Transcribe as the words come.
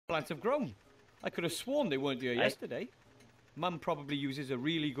plants have grown. I could have sworn they weren't here yesterday. Mum probably uses a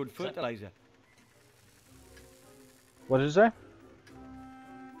really good fertilizer. What did you say?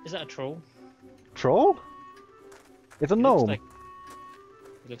 Is that a troll? Troll? It's a gnome. It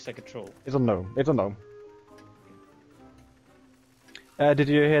looks like a troll. It's a gnome. It's a gnome. Did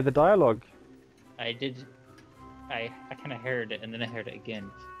you hear the dialogue? I did. I kind of heard it, and then I heard it again.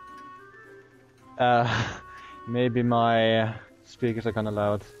 Maybe my speakers are kind of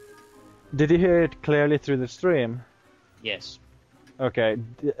loud. Did you hear it clearly through the stream? Yes. Okay.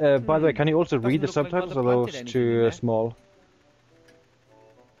 By the way, can you also read the subtitles, or are those too small?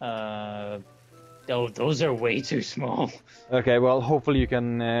 Oh, those are way too small. Okay, well, hopefully you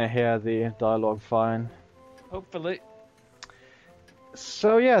can hear the dialogue fine. Hopefully.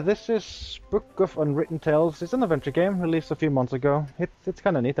 So yeah, this is Book of Unwritten Tales. It's an adventure game released a few months ago. It's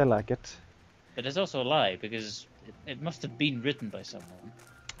kind of neat, I like it. But it's also a lie, because it must have been written by someone.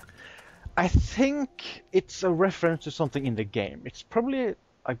 I think it's a reference to something in the game. It's probably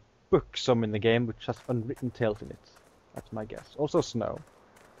a book some in the game which has unwritten tales in it. That's my guess. Also snow.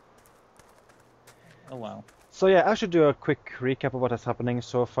 Oh wow. So yeah, I should do a quick recap of what is happening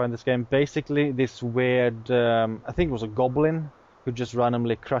so far in this game. Basically, this weird, I think it was a goblin, who just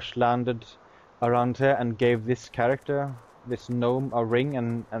randomly crash landed around here and gave this character, this gnome, a ring,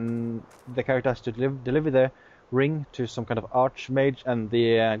 and the character has to deliver the ring to some kind of archmage, and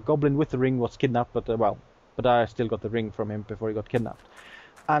the goblin with the ring was kidnapped, but I still got the ring from him before he got kidnapped.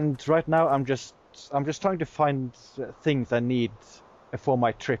 And right now I'm just trying to find things I need for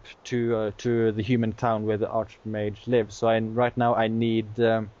my trip to the human town where the archmage lives. So right now I need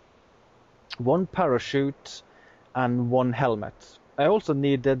one parachute and one helmet. I also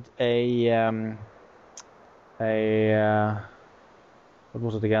needed a what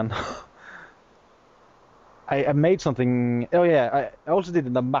was it again? I made something. Oh yeah, I also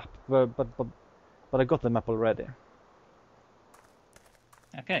did the map, but I got the map already.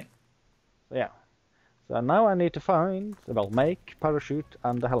 Okay. So yeah. So now I need to make parachute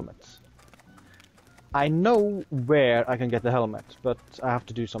and the helmet. I know where I can get the helmet, but I have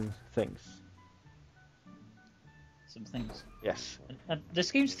to do some things. Some things. Yes.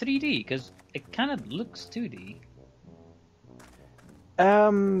 This game's 3D, because it kind of looks 2D.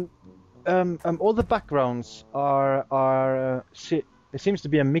 All the backgrounds are it seems to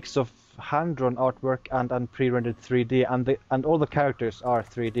be a mix of hand-drawn artwork and pre-rendered 3D, and all the characters are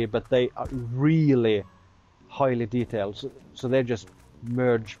 3D, but they are really highly detailed, so they just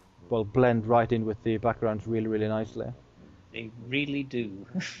blend right in with the backgrounds really nicely. They really do.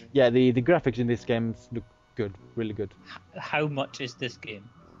 Yeah, the graphics in this game look good, really good. How much is this game?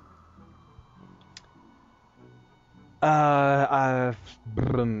 Well,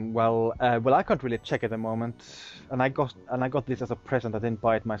 I can't really check at the moment, and I got this as a present. I didn't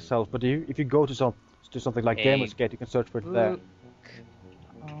buy it myself, but if you go to something like Gamersgate, you can search for it there. Book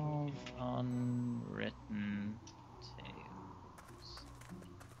of Unwritten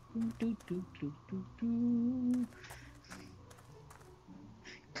Tales.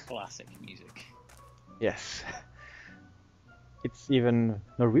 Classic music. Yes, it's even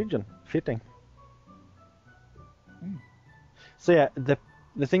Norwegian, fitting. So yeah, the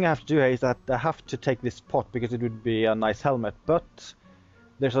thing I have to do here is that I have to take this pot because it would be a nice helmet, but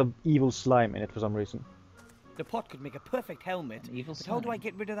there's an evil slime in it for some reason. The pot could make a perfect helmet, but how do I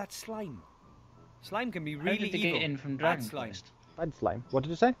get rid of that slime? Slime can be really evil. How did they get in from Dragon Quest? Bad slime. What did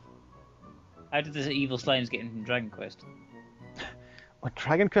you say? How did the evil slimes get in from Dragon Quest? Oh,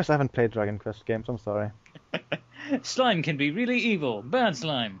 Dragon Quest? I haven't played Dragon Quest games, I'm sorry. Slime can be really evil. Bad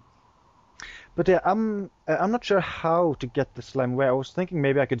slime. But yeah, I'm not sure how to get the slime away. I was thinking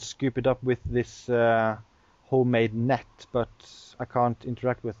maybe I could scoop it up with this homemade net, but I can't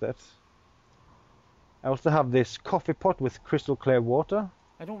interact with it. I also have this coffee pot with crystal clear water.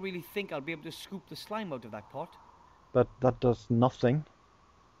 I don't really think I'll be able to scoop the slime out of that pot. But that does nothing.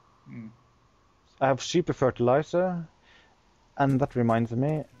 I have super fertilizer. And that reminds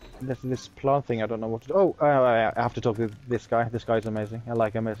me, there's this plant thing I don't know what to do. Oh, I have to talk to this guy. This guy is amazing. I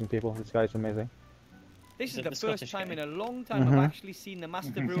like amazing people. This guy is amazing. This is the first time in a long time I've actually seen the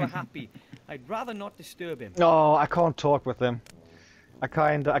Master Brewer happy. I'd rather not disturb him. Oh, I can't talk with him. I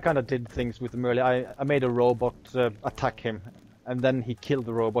kinda did things with him earlier. I made a robot attack him, and then he killed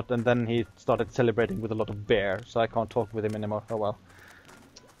the robot, and then he started celebrating with a lot of beer. So I can't talk with him anymore. Oh well.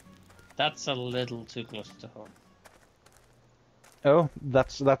 That's a little too close to home. Oh,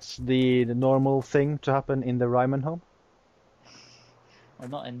 that's the normal thing to happen in the Ryman home? Well,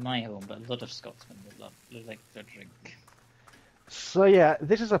 not in my home, but a lot of Scotsmen would like their drink. So yeah,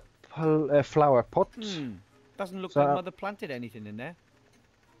 this is a flower pot. Doesn't look like Mother planted anything in there.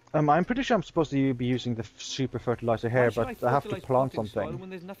 I'm pretty sure I'm supposed to be using the super fertilizer Why here, should but I have to fertilise plant potting soil something. when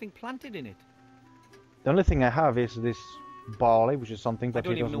there's nothing planted in it? The only thing I have is this barley, which is something I that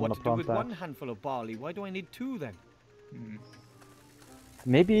don't he even doesn't know want what to to do plant with that. one handful of barley. Why do I need two then? Hmm.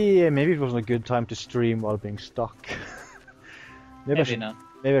 Maybe it wasn't a good time to stream while being stuck. Maybe not.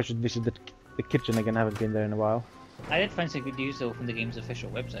 Maybe I should visit the kitchen again. I haven't been there in a while. I did find some good news though from the game's official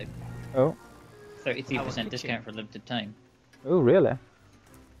website. Oh. 33% discount for limited time. Oh, really?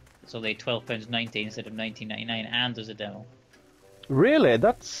 It's only £12.90 instead of £19.99, and there's a demo. Really?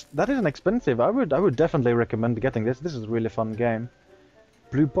 That isn't expensive. I would definitely recommend getting this. This is a really fun game.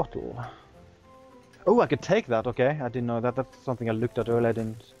 Blue bottle. Oh, I could take that. Okay, I didn't know that. That's something I looked at earlier. I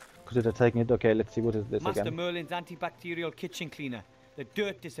didn't consider taking it. Okay, let's see what is this Master again. Merlin's antibacterial kitchen cleaner. The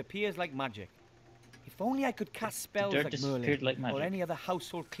dirt disappears like magic. If only I could cast spells like Merlin, like magic. or any other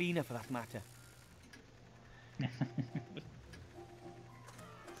household cleaner for that matter.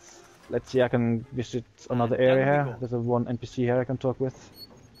 Let's see. I can visit another And down area we here. go. There's a one NPC here I can talk with.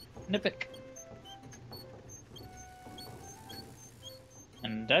 Nippick.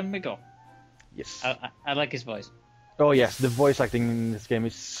 And down we go. Yes. I like his voice. Oh yes, the voice acting in this game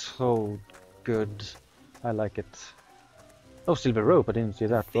is so good. I like it. Oh, silver rope. I didn't see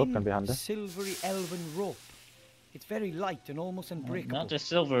that. Rope can be handy. Silvery elven rope. It's very light and almost unbreakable. Not just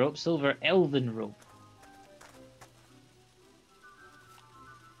silver rope, silver elven rope.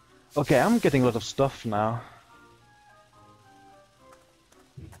 Okay, I'm getting a lot of stuff now.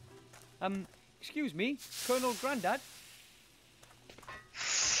 Excuse me, Colonel Grandad?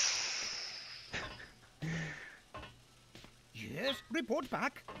 Yes, report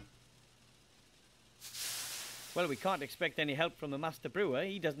back. Well, we can't expect any help from the Master Brewer.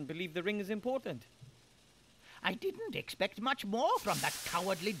 He doesn't believe the ring is important. I didn't expect much more from that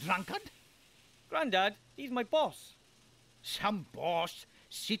cowardly drunkard. Grandad, he's my boss. Some boss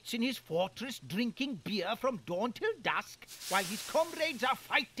sits in his fortress drinking beer from dawn till dusk while his comrades are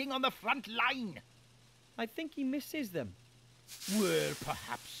fighting on the front line. I think he misses them. Well,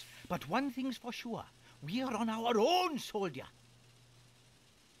 perhaps. But one thing's for sure. We are on our own, soldier.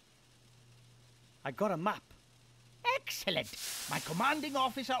 I got a map. Excellent. My commanding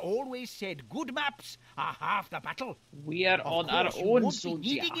officer always said good maps are half the battle. We are Of on our course, you own, won't soldier.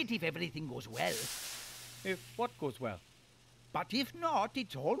 be needing it if everything goes well. If what goes well? But if not,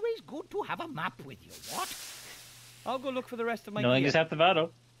 it's always good to have a map with you, what? I'll go look for the rest of my Knowing gear. is half the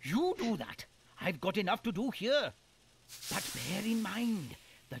battle. You do that. I've got enough to do here. But bear in mind,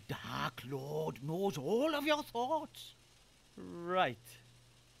 the Dark Lord knows all of your thoughts. Right.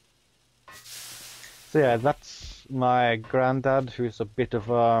 So yeah, that's my granddad, who's a bit of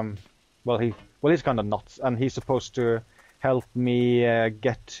he's kind of nuts, and he's supposed to help me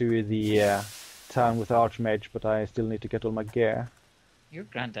get to the town with the Archmage, but I still need to get all my gear. Your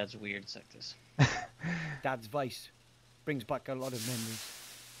granddad's weird, Sectus. Dad's vice brings back a lot of memories.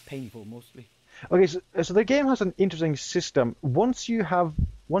 Painful, mostly. Okay, so the game has an interesting system. Once you have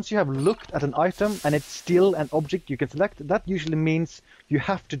looked at an item and it's still an object you can select, that usually means you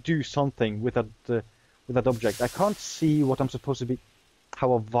have to do something with that object. I can't see what I'm supposed to be.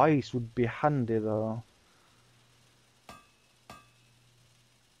 How a vice would be handy though.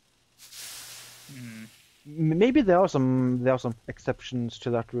 Maybe there are some exceptions to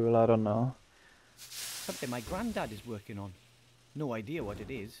that rule. I don't know. Something my granddad is working on. No idea what it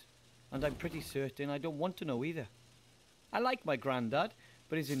is. And I'm pretty certain I don't want to know either. I like my granddad,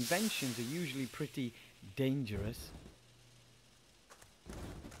 but his inventions are usually pretty dangerous.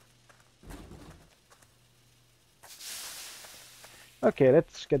 Okay,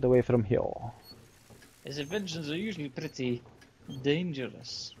 let's get away from here. His inventions are usually pretty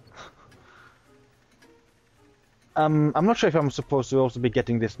dangerous. I'm not sure if I'm supposed to also be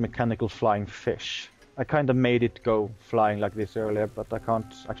getting this mechanical flying fish. I kind of made it go flying like this earlier, but I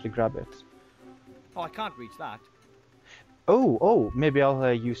can't actually grab it. Oh, I can't reach that. Oh, maybe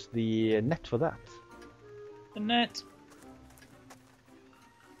I'll use the net for that. The net.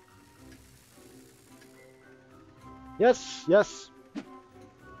 Yes, yes.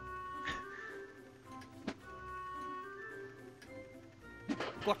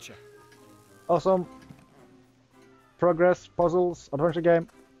 Gotcha. Awesome. Progress, puzzles, adventure game.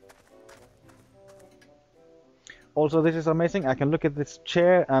 Also, this is amazing. I can look at this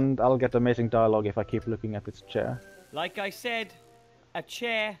chair and I'll get amazing dialogue if I keep looking at this chair. Like I said, a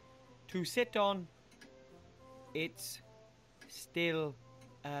chair to sit on. It's still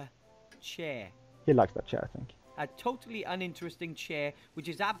a chair. He likes that chair, I think. A totally uninteresting chair, which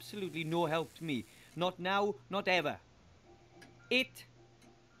is absolutely no help to me. Not now, not ever. It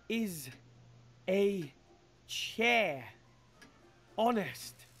is a chair.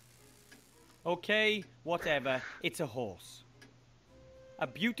 Honest. Okay, whatever. It's a horse. A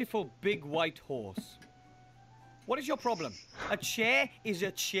beautiful big white horse. What is your problem? A chair is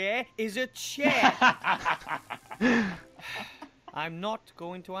a chair is a chair. I'm not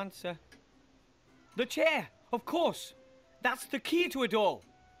going to answer. The chair, of course. That's the key to it all.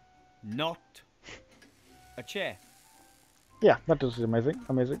 Not a chair. Yeah, that is amazing.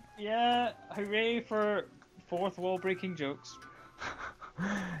 Amazing. Yeah, hooray for fourth wall breaking jokes.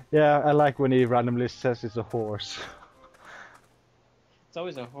 Yeah, I like when he randomly says it's a horse. It's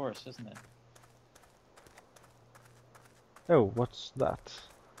always a horse, isn't it? Oh, what's that?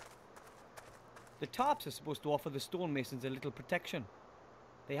 The tarps are supposed to offer the stonemasons a little protection.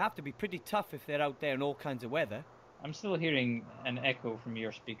 They have to be pretty tough if they're out there in all kinds of weather. I'm still hearing an echo from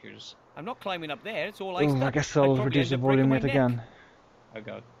your speakers. I'm not climbing up there, it's all iced Oh, up. I guess I'd I'll probably reduce end the up breaking volume my yet neck. again. Oh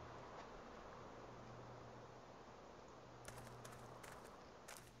god.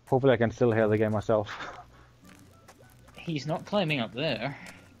 Hopefully I can still hear the game myself. He's not climbing up there.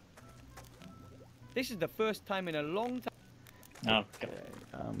 This is the first time in a long time. Oh god.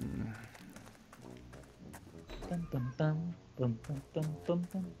 Bum, bum, bum, bum, bum, bum, bum,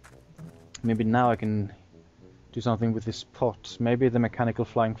 bum. Maybe now I can do something with this pot. Maybe the mechanical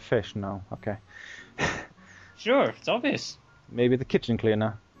flying fish. No, okay. Sure, it's obvious. Maybe the kitchen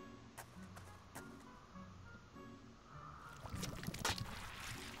cleaner.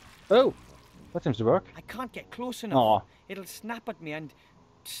 Oh, that seems to work. I can't get close enough. Aw. It'll snap at me and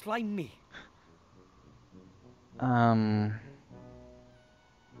slime me. No.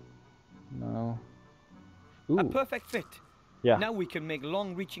 A Ooh, perfect fit. yeah. Now we can make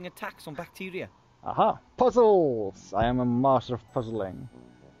long-reaching attacks on bacteria. Aha! Puzzles! I am a master of puzzling.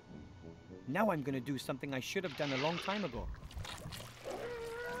 Now I'm going to do something I should have done a long time ago.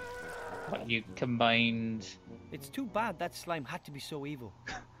 What, you combined It's too bad that slime had to be so evil.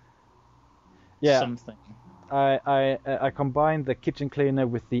 Yeah, something. I combined the kitchen cleaner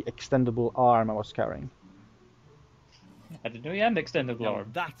with the extendable arm I was carrying. I didn't know you had an extended Now arm.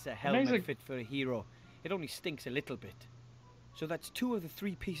 that's a helmet Amazing. fit for a hero. It only stinks a little bit. So that's 2 of the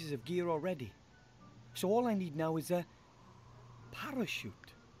 3 pieces of gear already. So all I need now is a parachute.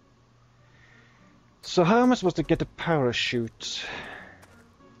 So how am I supposed to get a parachute?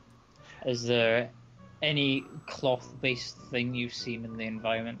 Is there any cloth-based thing you've seen in the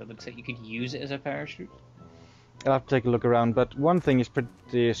environment that looks like you could use it as a parachute? I'll have to take a look around, but one thing is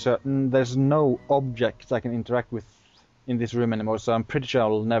pretty certain. There's no objects I can interact with in this room anymore, so I'm pretty sure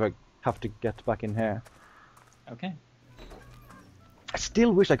I'll never have to get back in here. Okay. I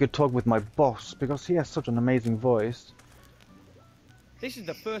still wish I could talk with my boss, because he has such an amazing voice. This is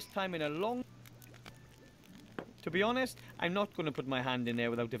the first time in a long... To be honest, I'm not going to put my hand in there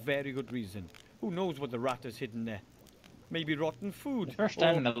without a very good reason. Who knows what the rat has hidden there? Maybe rotten food. The first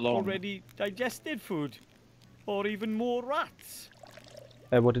time or in a long... already digested food. Or even more rats.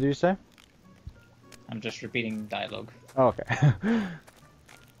 What did you say? I'm just repeating dialogue. Oh, okay.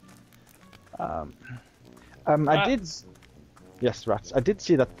 I did... Rats. Yes, rats. I did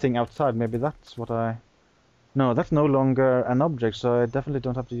see that thing outside. Maybe that's what I... No, that's no longer an object, so I definitely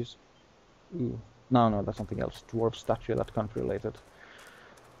don't have to use... Ooh. No, that's something else. Dwarf statue, that can't be related.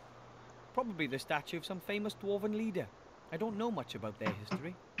 Probably the statue of some famous dwarven leader. I don't know much about their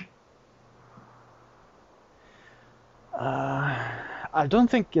history. I don't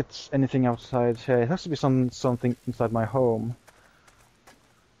think it's anything outside here. It has to be something inside my home.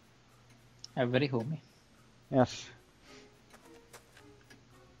 Very homey. Yes.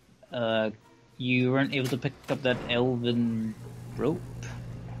 You weren't able to pick up that elven rope?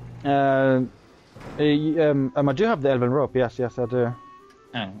 I do have the elven rope. Yes, I do.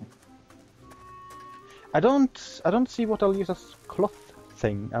 Oh. I don't see what I'll use as cloth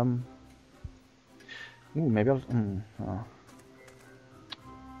thing. Ooh, maybe I'll. Oh.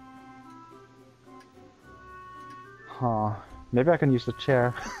 Huh. Maybe I can use the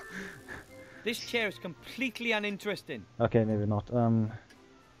chair. This chair is completely uninteresting. Okay, maybe not.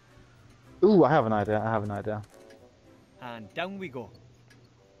 Ooh, I have an idea. And down we go.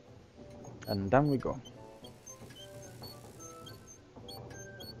 And down we go.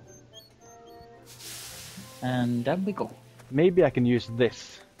 And down we go. Maybe I can use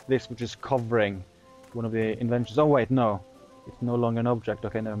this which is covering one of the inventions. Oh wait, no, it's no longer an object.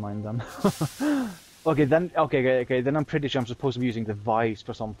 Okay, never mind then. Okay, then I'm pretty sure I'm supposed to be using the vice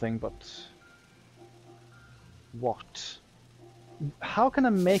for something, but what? How can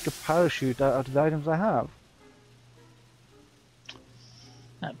I make a parachute out of the items I have?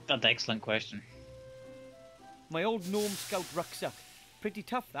 That's an excellent question. My old gnome scout rucksack. Pretty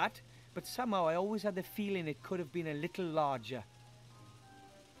tough that, but somehow I always had the feeling it could have been a little larger.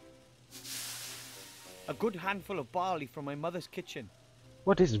 A good handful of barley from my mother's kitchen.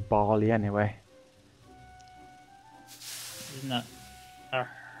 What is barley anyway? Isn't that a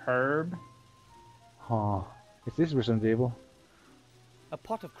herb? Huh. Is this Resident Evil? A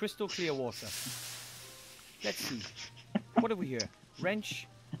pot of crystal clear water. Let's see. What have we here? Wrench,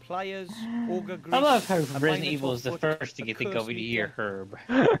 pliers, auger grease. I love how a Resident minotaur Evil is the foot, first thing a you think curse of when you meter. hear herb.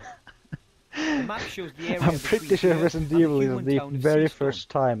 The map shows the area I'm pretty between sure here Resident and the Evil is human the town of very Seastone. first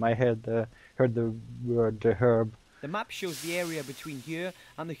time I heard the word herb. The map shows the area between here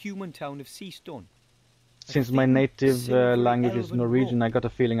and the human town of Seastone. A Since my thin, native silvery language is elven Norwegian, rope. I got a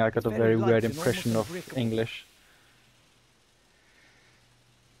feeling I got It's a very very light weird and almost impression of unbreakable. English.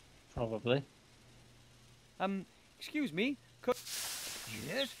 Probably. Excuse me.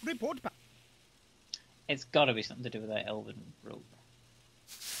 Yes, report back. It's got to be something to do with that elven rope.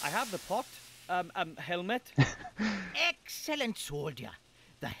 I have the pot. Helmet. Excellent, soldier.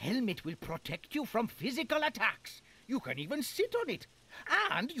 The helmet will protect you from physical attacks. You can even sit on it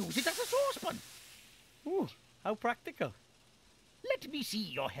and use it as a saucepan. Ooh, how practical. Let me see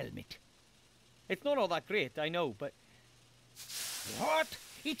your helmet. It's not all that great, I know, but What?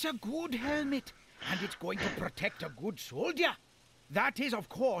 It's a good helmet, and it's going to protect a good soldier. That is, of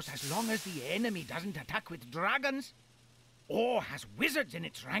course, as long as the enemy doesn't attack with dragons, or has wizards in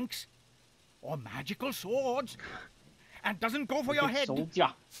its ranks, or magical swords, and doesn't go for your Good head. soldier.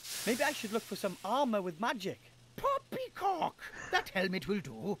 maybe I should look for some armor with magic. Poppycock! That helmet will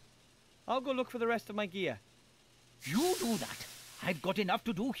do. I'll go look for the rest of my gear. You do that. I've got enough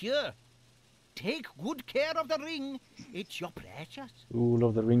to do here. Take good care of the ring. It's your precious. Ooh, Lord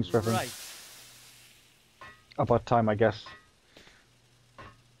of the Rings reference. Right. About time, I guess.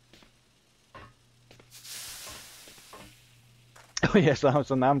 Oh yes,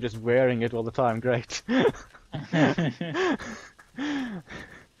 so now I'm just wearing it all the time. Great.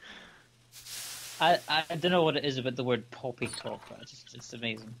 I don't know what it is about the word poppycock, but it's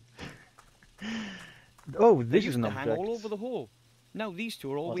amazing. Oh, They this is used an to hang object. all over the hall. Now these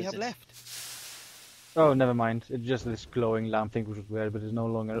two are all What we is have it? left. Oh, never mind. It's just this glowing lamp thing which was weird, but it's no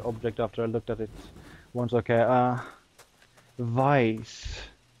longer an object after I looked at it once. Okay, Vice.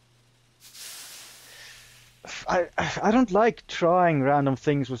 I don't like trying random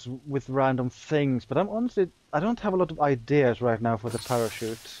things with random things, but I don't have a lot of ideas right now for the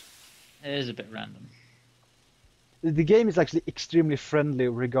parachute. It is a bit random. The game is actually extremely friendly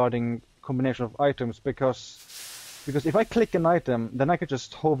regarding combination of items because if I click an item, then I can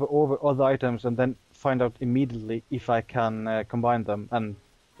just hover over other items and then find out immediately if I can combine them. And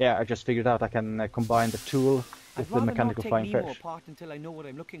yeah, I just figured out I can combine the tool I'd with the rather mechanical not take flying Nemo fish. apart until I know what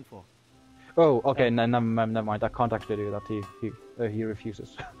I'm looking for. Oh, okay, never mind. I can't actually do that. He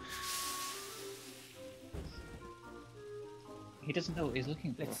refuses. He doesn't know what he's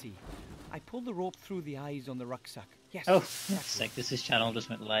looking for. Let's see. I pulled the rope through the eyes on the rucksack. Yes. Oh, that's that's sick. This is channel just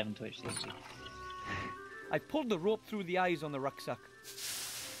went live on Twitch. I pulled the rope through the eyes on the rucksack.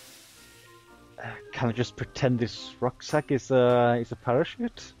 Can I just pretend this rucksack is a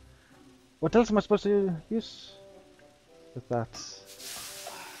parachute? What else am I supposed to use with that?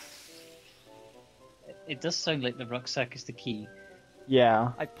 It does sound like the rucksack is the key.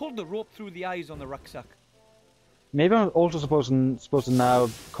 Yeah. I pulled the rope through the eyes on the rucksack. Maybe I'm also supposed to now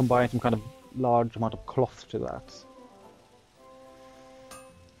combine some kind of large amount of cloth to that.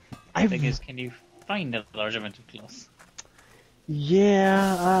 The thing is, can you find a large amount of cloth?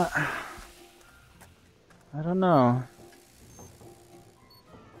 Yeah, I don't know.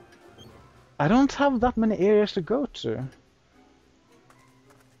 I don't have that many areas to go to.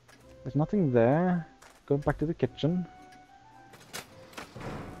 There's nothing there. Go back to the kitchen.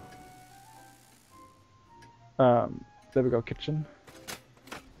 There we go, kitchen.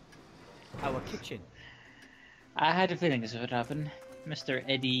 Our kitchen. I had a feeling this would happen. Mr.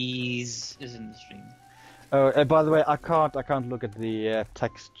 Eddie's is in the stream. Oh, by the way, I can't look at the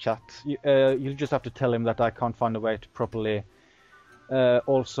text chat. You'll just have to tell him that I can't find a way to properly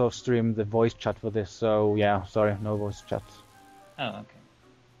also stream the voice chat for this. So yeah, sorry, no voice chat. Oh, okay.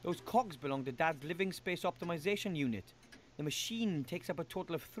 Those cogs belong to Dad's living space optimization unit. The machine takes up a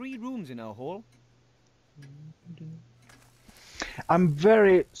total of 3 rooms in our hall. I'm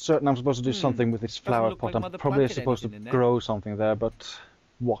very certain I'm supposed to do something with this Doesn't flower look pot. like I'm Mother probably planted supposed to anything in there. grow something there, but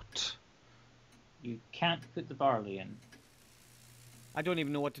what? You can't put the barley in. I don't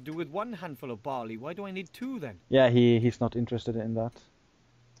even know what to do with 1 handful of barley. Why do I need 2 then? Yeah, he's not interested in that.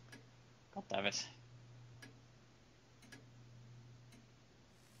 God damn it.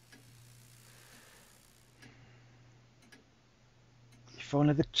 If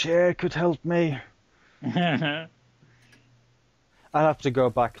only the chair could help me. I'll have to go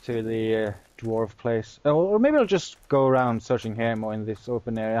back to the dwarf place. Or maybe I'll just go around searching here more in this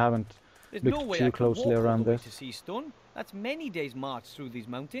open area. I haven't There's looked no way too I can closely walk all around the way this. to Seastone. That's many days' march through these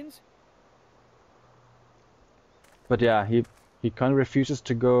mountains. But yeah, he kind of refuses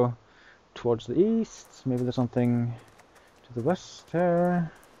to go towards the east. Maybe there's something to the west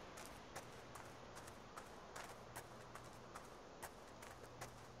here.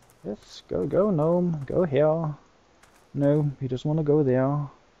 Yes, go, gnome, go here. No, he doesn't want to go there.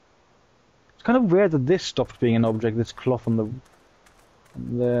 It's kind of weird that this stopped being an object, this cloth on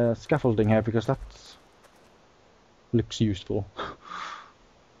the scaffolding here, because that looks useful.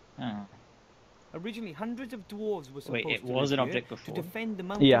 Oh. Originally, hundreds of dwarves were supposed Wait, it to was live an here object before? to defend the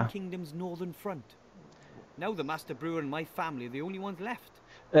Mountain Yeah. Kingdom's northern front. Now the Master Brewer and my family are the only ones left.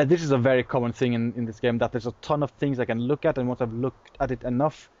 This is a very common thing in this game, that there's a ton of things I can look at, and once I've looked at it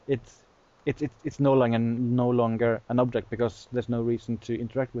enough, it's no longer an object because there's no reason to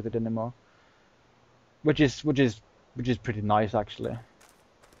interact with it anymore. Which is pretty nice actually,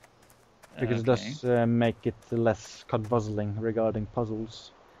 because it does make it less confuzzling regarding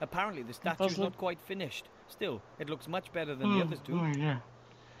puzzles. Apparently, the statue's not quite finished. Still, it looks much better than the others do. Yeah.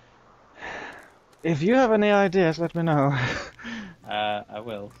 If you have any ideas, let me know. I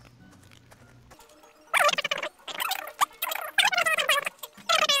will.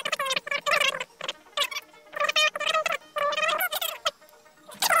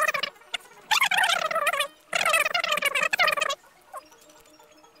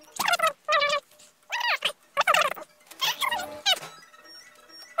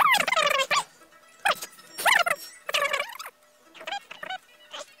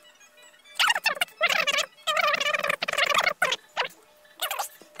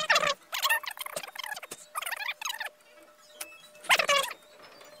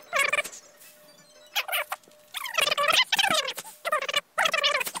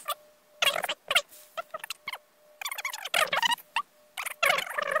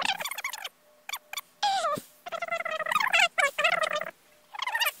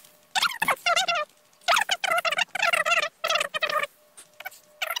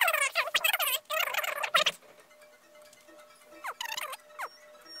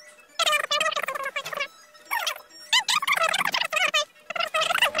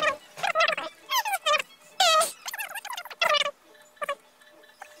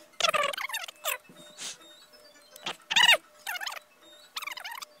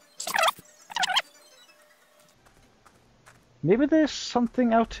 Maybe there's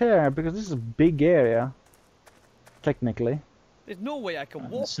something out here, because this is a big area, technically. There's no way I can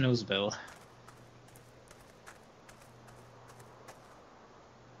walk. Snoozeville.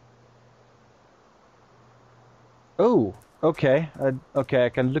 Oh, okay. Okay, I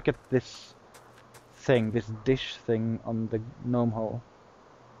can look at this thing, this dish thing on the gnome hole.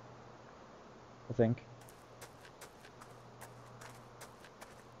 I think.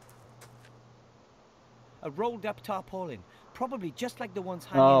 A rolled up tarpaulin, probably just like the ones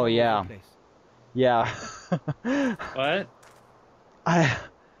hanging Oh, all yeah. over the place. Yeah. What?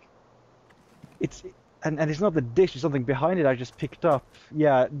 And it's not the dish, it's something behind it I just picked up.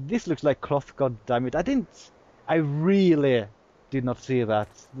 Yeah, this looks like cloth, god damn it. I really did not see that.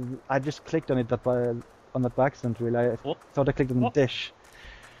 I just clicked on it on that by accident, really. I thought I clicked on the dish.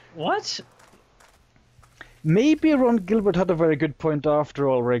 What? Maybe Ron Gilbert had a very good point after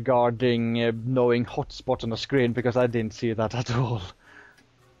all regarding knowing hotspot on the screen, because I didn't see that at all.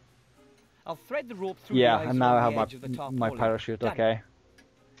 I'll thread the rope through Yeah, the ice and now I around have the edge of the my tarpaulin. parachute, Done. okay.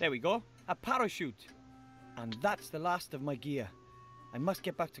 There we go. A parachute. And that's the last of my gear. I must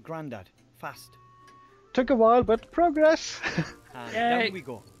get back to Grandad. Fast. Took a while, but progress! And Yay. down we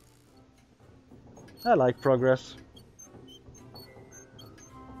go. I like progress.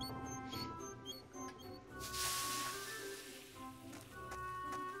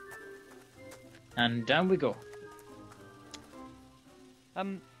 And down we go.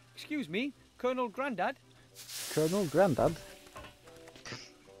 Excuse me, Colonel Grandad? Colonel Grandad?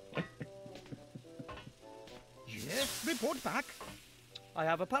 Yes, report back. I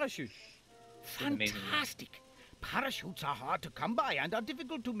have a parachute. Amazing. Fantastic. Parachutes are hard to come by and are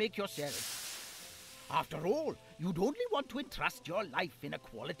difficult to make yourself. After all, you'd only want to entrust your life in a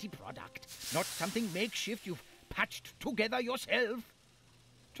quality product, not something makeshift you've patched together yourself.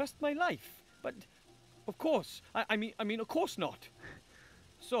 Trust my life? But, of course. I mean, of course not.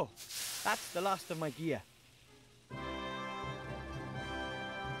 So, that's the last of my gear.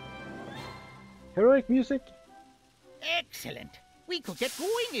 Heroic music? Excellent. We could get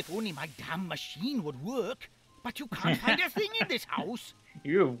going if only my damn machine would work. But you can't find a thing in this house.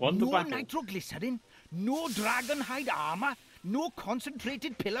 You have won the No battle. nitroglycerin, no dragon hide armor, No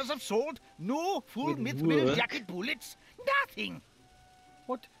concentrated pillars of salt. No full Would mithril work. jacket bullets. Nothing.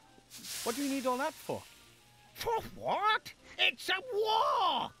 What do you need all that for? For what? It's a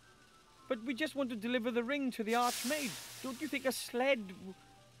war! But we just want to deliver the ring to the Archmaid. Don't you think a sled...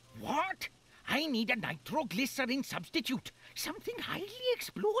 What? I need a nitroglycerin substitute. Something highly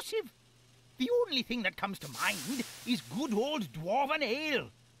explosive. The only thing that comes to mind is good old dwarven ale.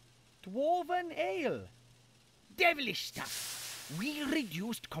 Dwarven ale? Devilish stuff. We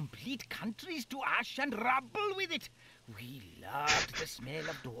reduced complete countries to ash and rubble with it. We loved the smell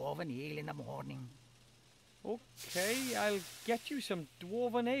of dwarven ale in the morning. Okay, I'll get you some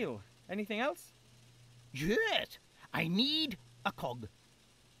dwarven ale. Anything else? Yes, I need a cog.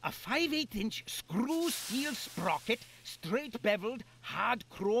 A 5/8" screw steel sprocket, straight beveled, hard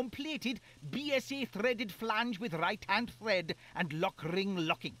chrome plated, BSA threaded flange with right hand thread and lock ring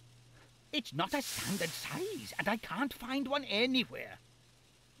locking. It's not a standard size, and I can't find one anywhere.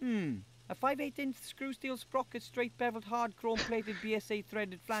 A 5/8" screw steel sprocket, straight beveled, hard chrome plated, BSA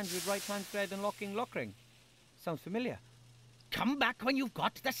threaded flange with right hand thread and locking lock ring. Sounds familiar. Come back when you've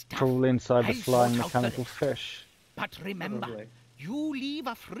got the stuff. Probably inside the I'll flying sort out the mechanical rest. fish. But remember, Probably. you leave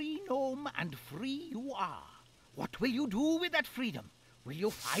a free gnome and free you are. What will you do with that freedom? Will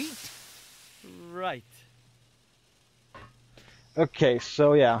you fight? Right. Okay,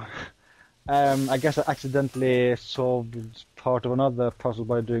 so yeah. I guess I accidentally solved part of another puzzle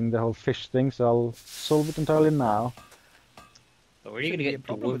by doing the whole fish thing, so I'll solve it entirely now. But where are you Shouldn't going to be a get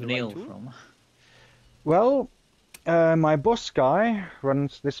problem with dwarven the right ale tool. from? Well, my boss guy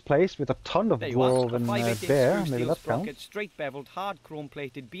runs this place with a ton of There you are. A dwarven 5/8" beer, screw maybe steel that sprocket, counts. straight beveled, hard chrome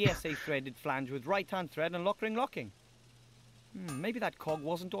plated, BSA threaded flange with right hand thread and lock ring locking. Maybe that cog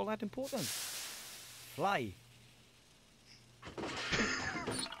wasn't all that important. Fly.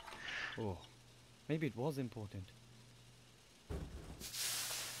 Oh, maybe it was important.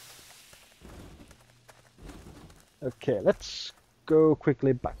 Okay, let's go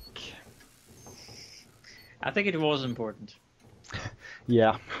quickly back. I think it was important.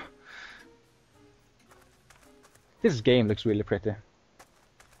 Yeah. This game looks really pretty.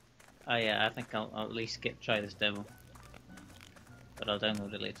 Oh yeah, I think I'll at least try this demo. But I'll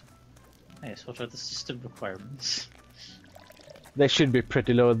download it later. Yes, what are the system requirements? They should be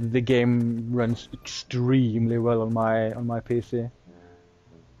pretty low. The game runs extremely well on my PC.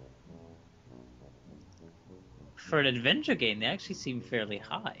 For an adventure game, they actually seem fairly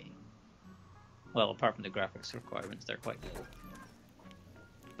high. Well, apart from the graphics requirements, they're quite low.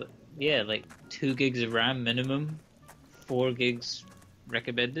 But yeah, like 2 gigs of RAM minimum, 4 gigs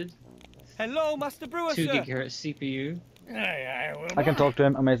recommended, Hello, Master Brewer, 2 sir. gigahertz CPU. I can talk to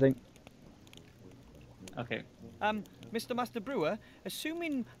him. Amazing. Okay. Mr. Master Brewer,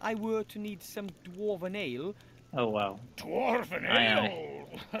 assuming I were to need some dwarven ale, Oh wow. Dwarven Aye,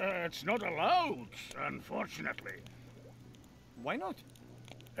 ale. It's not allowed, unfortunately. why not?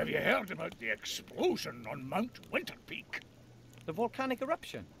 Have you heard about the explosion on Mount Winterpeak? The volcanic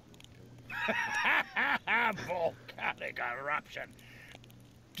eruption. Volcanic eruption.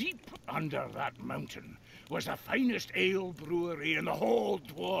 Deep under that mountain was the finest ale brewery in the whole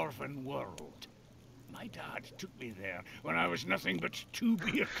dwarven world. My dad took me there when I was nothing but 2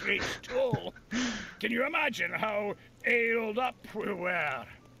 beer crates tall. Can you imagine how aled up we were?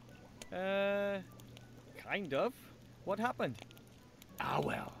 Kind of. What happened? Ah,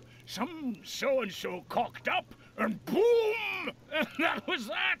 well, some so-and-so cocked up, and boom! And that was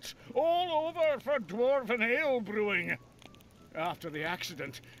that! All over for dwarven ale brewing. After the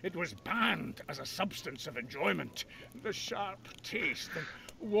accident, it was banned as a substance of enjoyment. The sharp taste and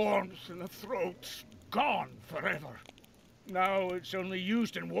warmth in the throat, gone forever. Now it's only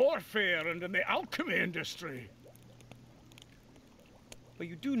used in warfare and in the alchemy industry. But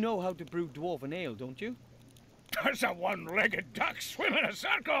you do know how to brew dwarven ale, don't you? Does a one-legged duck swim in a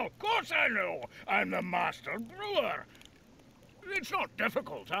circle? Of course I know. I'm the master brewer. It's not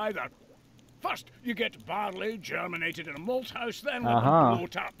difficult either. First, you get barley germinated in a malt house, then let them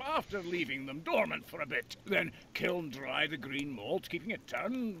bloat up after leaving them dormant for a bit. Then kiln dry the green malt, keeping it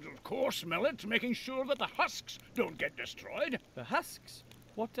turned, of course mill it, making sure that the husks don't get destroyed. The husks?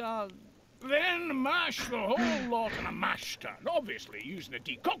 What are... Then mash the whole lot in a mash tun, obviously using a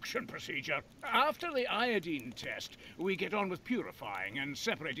decoction procedure. After the iodine test, we get on with purifying and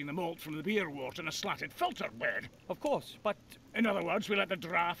separating the malt from the beer wort in a slatted filter bed. Of course, but... In other words, we let the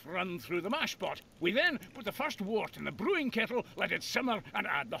draft run through the mash pot. We then put the first wort in the brewing kettle, let it simmer, and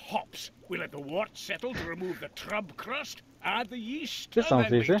add the hops. We let the wort settle to remove the trub crust, add the yeast, This and sounds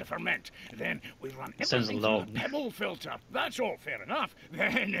then wait easy. to ferment. Then we run Sounds everything through long. a pebble filter. That's all fair enough.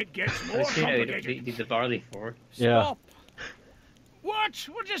 Then it gets more Let's see how complicated. you need the barley for. Yeah. Stop! What?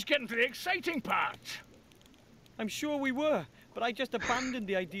 We're just getting to the exciting part. I'm sure we were, but I just abandoned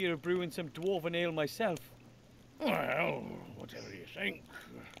the idea of brewing some dwarven ale myself. Well, whatever you think.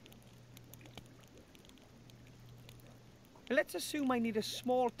 Let's assume I need a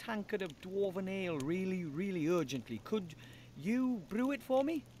small tankard of dwarven ale really, really urgently. Could you brew it for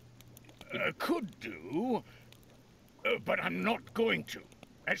me? Could do, but I'm not going to.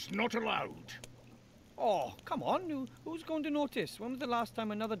 It's not allowed. Oh, come on. Who's going to notice? When was the last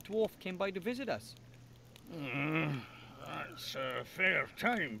time another dwarf came by to visit us? That's a fair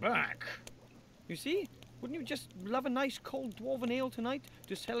time back. You see? Wouldn't you just love a nice cold dwarven ale tonight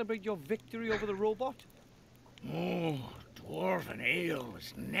to celebrate your victory over the robot? Oh, dwarven ale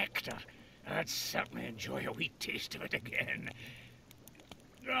is nectar. I'd certainly enjoy a wee taste of it again.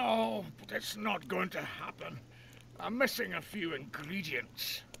 No, but it's not going to happen. I'm missing a few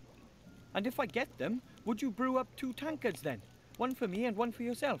ingredients. And if I get them, would you brew up 2 tankards then? One for me and one for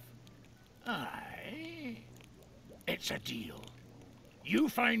yourself. Aye. It's a deal. You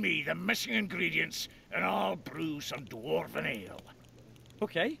find me the missing ingredients, and I'll brew some dwarven ale.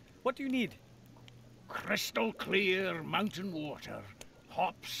 Okay, what do you need? Crystal clear mountain water,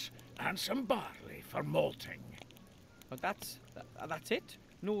 hops, and some barley for malting. Well, that's it?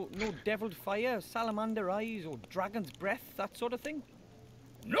 No deviled fire, salamander eyes, or dragon's breath, that sort of thing?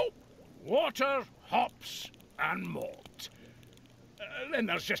 Nope. Water, hops, and malt. Then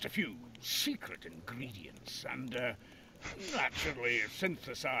there's just a few secret ingredients and naturally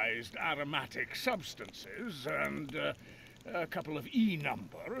synthesized aromatic substances and a couple of E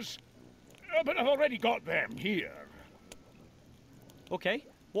numbers. But I've already got them here. Okay,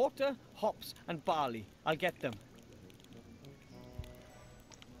 water, hops, and barley. I'll get them.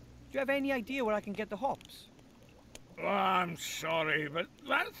 Do you have any idea where I can get the hops? Oh, I'm sorry, but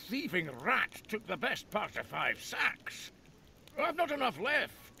that thieving rat took the best part of 5 sacks. I've not enough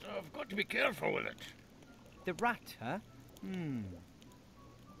left. I've got to be careful with it. The rat, huh?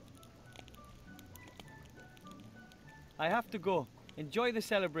 I have to go. Enjoy the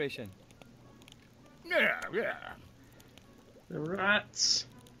celebration. Yeah. The rats.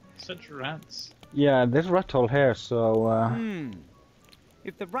 Such rats. Yeah, there's a rat hole here, so...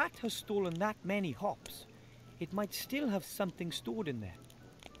 If the rat has stolen that many hops, it might still have something stored in there.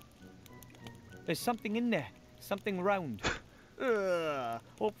 There's something in there. Something round.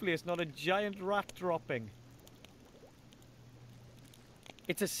 Hopefully it's not a giant rat dropping.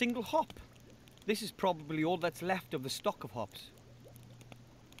 It's a single hop. This is probably all that's left of the stock of hops.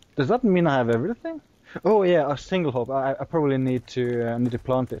 Does that mean I have everything? Oh yeah, a single hop. I probably need to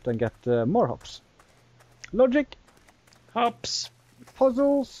plant it and get more hops. Logic. Hops.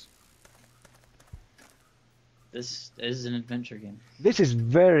 Puzzles. This is an adventure game. This is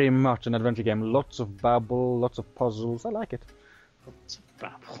very much an adventure game. Lots of babble, lots of puzzles. I like it. Lots of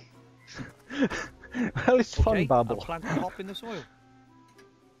babble. Well, it's fun Okay, babble. I'll plant a hop in the soil.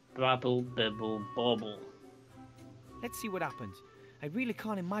 Babble, bibble, bobble. Let's see what happens. I really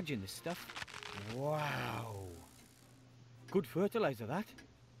can't imagine this stuff. Wow. Good fertilizer, that.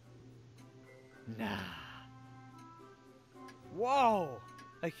 Nah. Wow.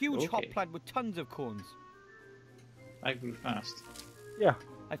 A huge hop Okay. plant with tons of cones. I grew fast. Yeah.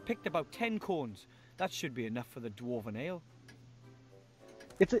 I've picked about 10 cones. That should be enough for the dwarven ale.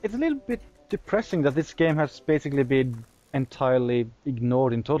 It's a little bit depressing that this game has basically been entirely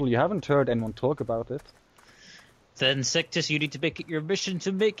ignored in total. You haven't heard anyone talk about it. Then, Sectus, you need to make it your mission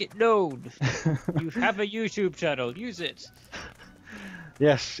to make it known. You have a YouTube channel. Use it.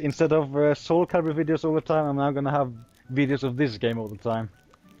 Yes, instead of Soul Calbur videos all the time, I'm now gonna have videos of this game all the time.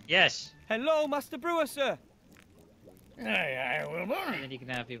 Yes. Hello, Master Brewer, sir. Aye, Wilbur. And then you can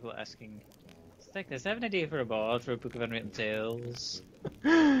have people asking, Sectus, I have an idea for a board for a book of unwritten tales.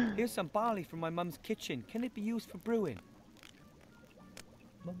 Here's some barley from my mum's kitchen. Can it be used for brewing?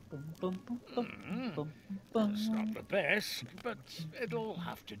 It's not the best, but it'll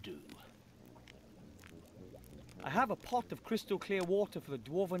have to do. I have a pot of crystal clear water for the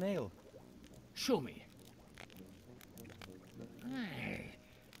dwarven ale. Show me. Aye,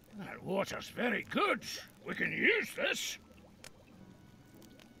 that water's very good. We can use this.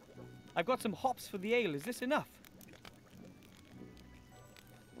 I've got some hops for the ale. Is this enough?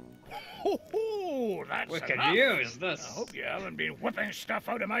 Ho, that's We enough. can use this. I hope you haven't been whipping stuff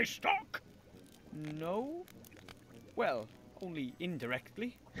out of my stock. No. Well, only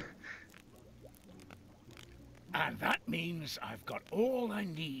indirectly. And that means I've got all I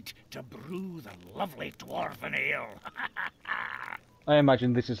need to brew the lovely dwarven ale. I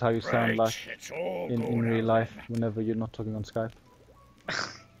imagine this is how you sound Right, like it's all in going real out life then. whenever you're not talking on Skype.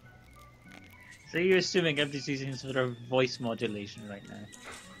 So you're assuming everybody's using sort of voice modulation right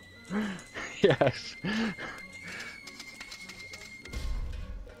now. Yes.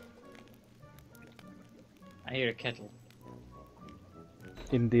 I hear a kettle.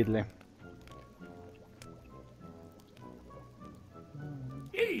 Indeedly.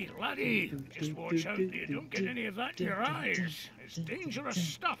 Hey, laddie, just watch out you don't get any of that in your eyes. It's dangerous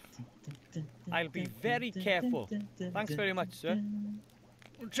stuff. I'll be very careful. Thanks very much, sir.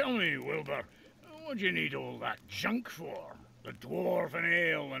 Well, tell me, Wilbur, what do you need all that junk for? The dwarven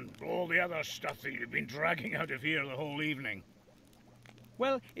ale and all the other stuff that you've been dragging out of here the whole evening.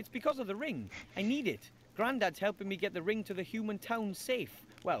 Well, it's because of the ring. I need it. Grandad's helping me get the ring to the human town safe.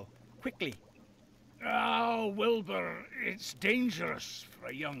 Well, quickly. Oh, Wilbur, it's dangerous for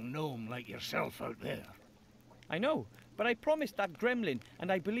a young gnome like yourself out there. I know, but I promised that gremlin,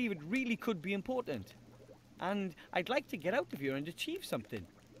 and I believe it really could be important. And I'd like to get out of here and achieve something.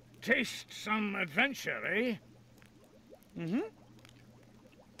 Taste some adventure, eh? Mm-hmm.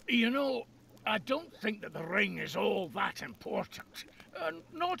 You know, I don't think that the ring is all that important.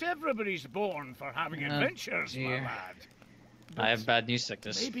 Not everybody's born for having adventures, my dear. lad. I have bad news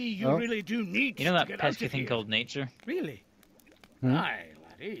sickness. Maybe you really do need You know to that get out pesky of thing here. called nature? Really? Aye,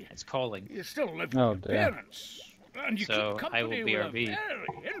 laddie. It's calling. You still live with Oh, your dear. parents. And you So, keep I will company with a BRB.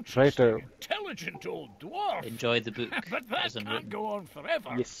 very interesting, Righto. intelligent old dwarf. Enjoy the book. But that as can't unwritten. go on forever,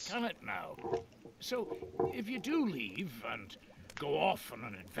 Yes. can it now? So, if you do leave and go off on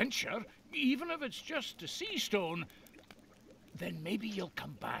an adventure, even if it's just a sea stone, then maybe you'll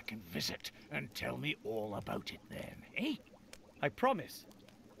come back and visit and tell me all about it then, eh? I promise.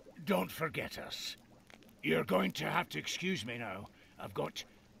 Don't forget us. You're going to have to excuse me now. I've got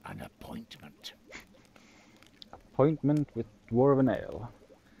an appointment. Appointment with Dwarven Ale.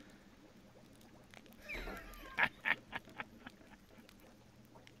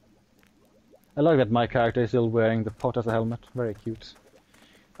 I like that my character is still wearing the pot as a helmet. Very cute.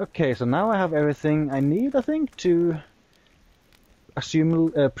 Okay, so now I have everything I need, I think, to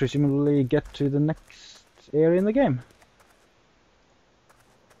presumably get to the next area in the game.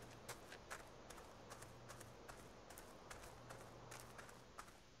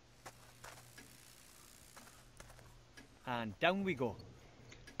 And down we go.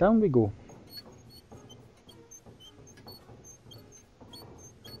 Down we go.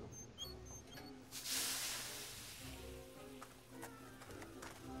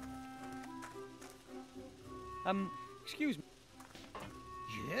 Excuse me.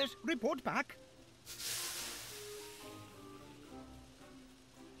 Yes, report back.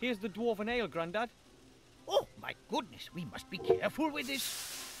 Here's the dwarven ale, Grandad. Oh, my goodness, we must be careful with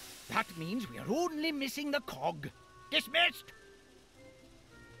this. That means we are only missing the cog. Dismissed!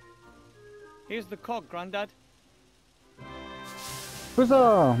 Here's the cog, Grandad.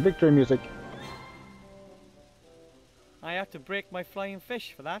 Huzzah! Victory music. I had to break my flying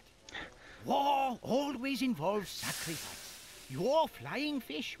fish for that. War always involves sacrifice. Your flying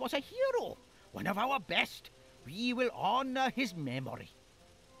fish was a hero, one of our best. We will honor his memory.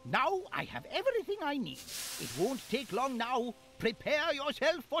 Now I have everything I need. It won't take long now. Prepare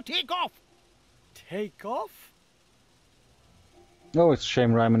yourself for takeoff. Take off? Oh, it's a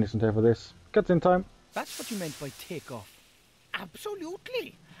shame Ryman isn't here for this. Cuts in time. That's what you meant by take off.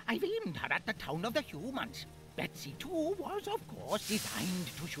 Absolutely. I've aimed her at the town of the humans. Betsy, too, was, of course, designed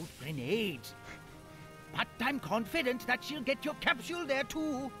to shoot grenades. But I'm confident that she'll get your capsule there,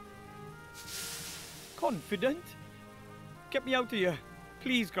 too. Confident? Get me out of here.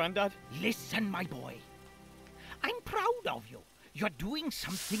 Please, Grandad. Listen, my boy. I'm proud of you. You're doing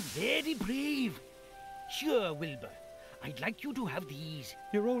something very brave. Sure, Wilbur. I'd like you to have these.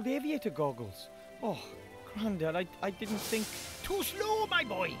 Your old aviator goggles. Oh, Grandad, I didn't think... Too slow, my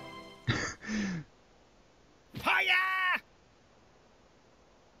boy. Fire!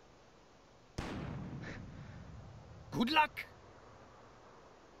 Good luck.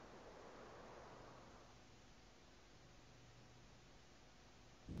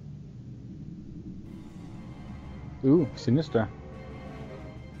 Ooh, sinister.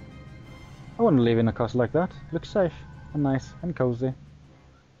 I want to live in a castle like that. Looks safe and nice and cozy.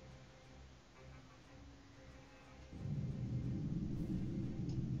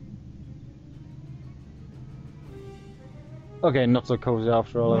 Okay, not so cozy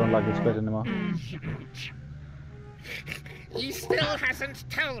after all. I don't like this bed anymore. He still hasn't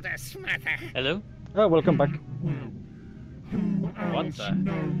told us, Mother. Hello? Oh, welcome back. What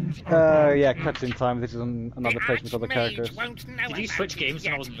the? Yeah, cuts in time. This is another place with other characters. Did you switch games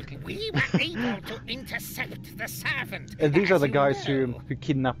when I wasn't looking? We were able to intercept the servant. These are as the guys well. who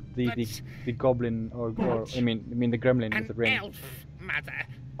kidnapped the goblin or I mean the gremlin with the An ring. elf, Mother.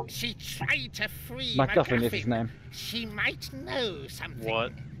 She tried to free MacGuffin is his MacGuffin. name. She might know something.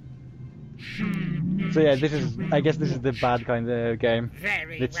 What? So yeah, this is. I guess this is the bad kind of game.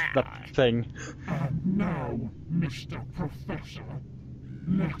 Very It's well. that thing. And now, Mr. Professor,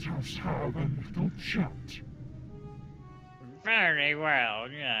 let us have a little chat. Very well,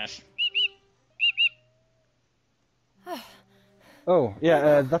 yes. Oh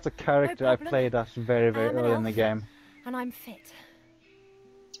yeah, that's a character I problem. played as very I am an early in the elf. game. And I'm fit.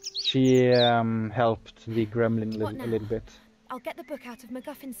 She helped the gremlin What a now? little bit. I'll get the book out of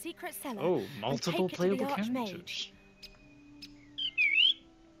MacGuffin's secret cellar. Oh, and multiple take it to the playable Archmage. characters.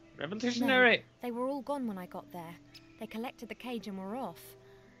 Revolutionary. They were all gone when I got there. They collected the cage and were off.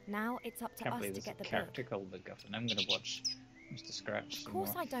 Now it's up to Can't us believe to there's get a the character book. called MacGuffin. I'm gonna watch Mr. Scratch. Of some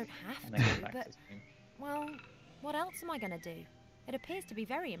course more, I don't have and then go to, back but, to this game. well, what else am I going to do? It appears to be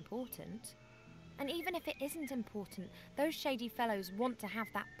very important. And even if it isn't important, those shady fellows want to have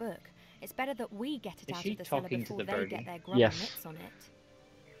that book. It's better that we get it Is out she of the cellar talking to before the they birdie? get their grubby Yes. mitts on it.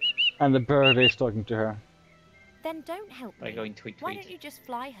 And the bird is talking to her. Then don't help By me. going tweet Why tweet. don't you just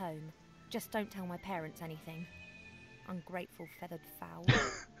fly home? Just don't tell my parents anything. Ungrateful feathered fowl.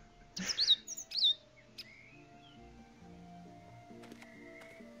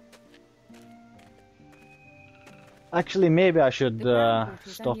 Actually, maybe I should The ground water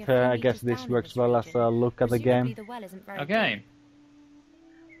is stop only a here. few I guess meters this down in works this well as region. a look at the Presumably game. the well isn't very Okay. deep.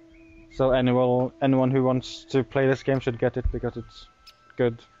 So anyone who wants to play this game should get it because it's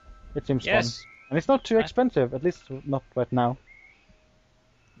good. It seems fun. Yes. And it's not too I- expensive, at least not right now.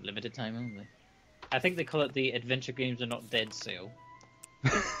 Limited time only. I think they call it the Adventure Games Are Not Dead sale.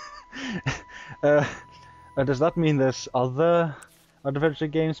 uh, does that mean there's other adventure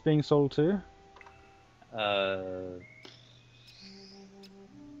games being sold too?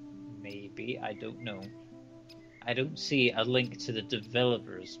 Maybe, I don't know. I don't see a link to the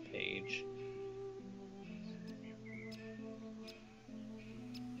developers page.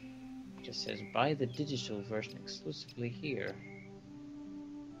 It just says buy the digital version exclusively here.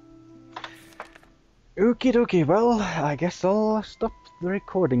 Okie dokie, well, I guess I'll stop the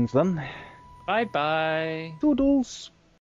recordings then. Bye bye. Toodles!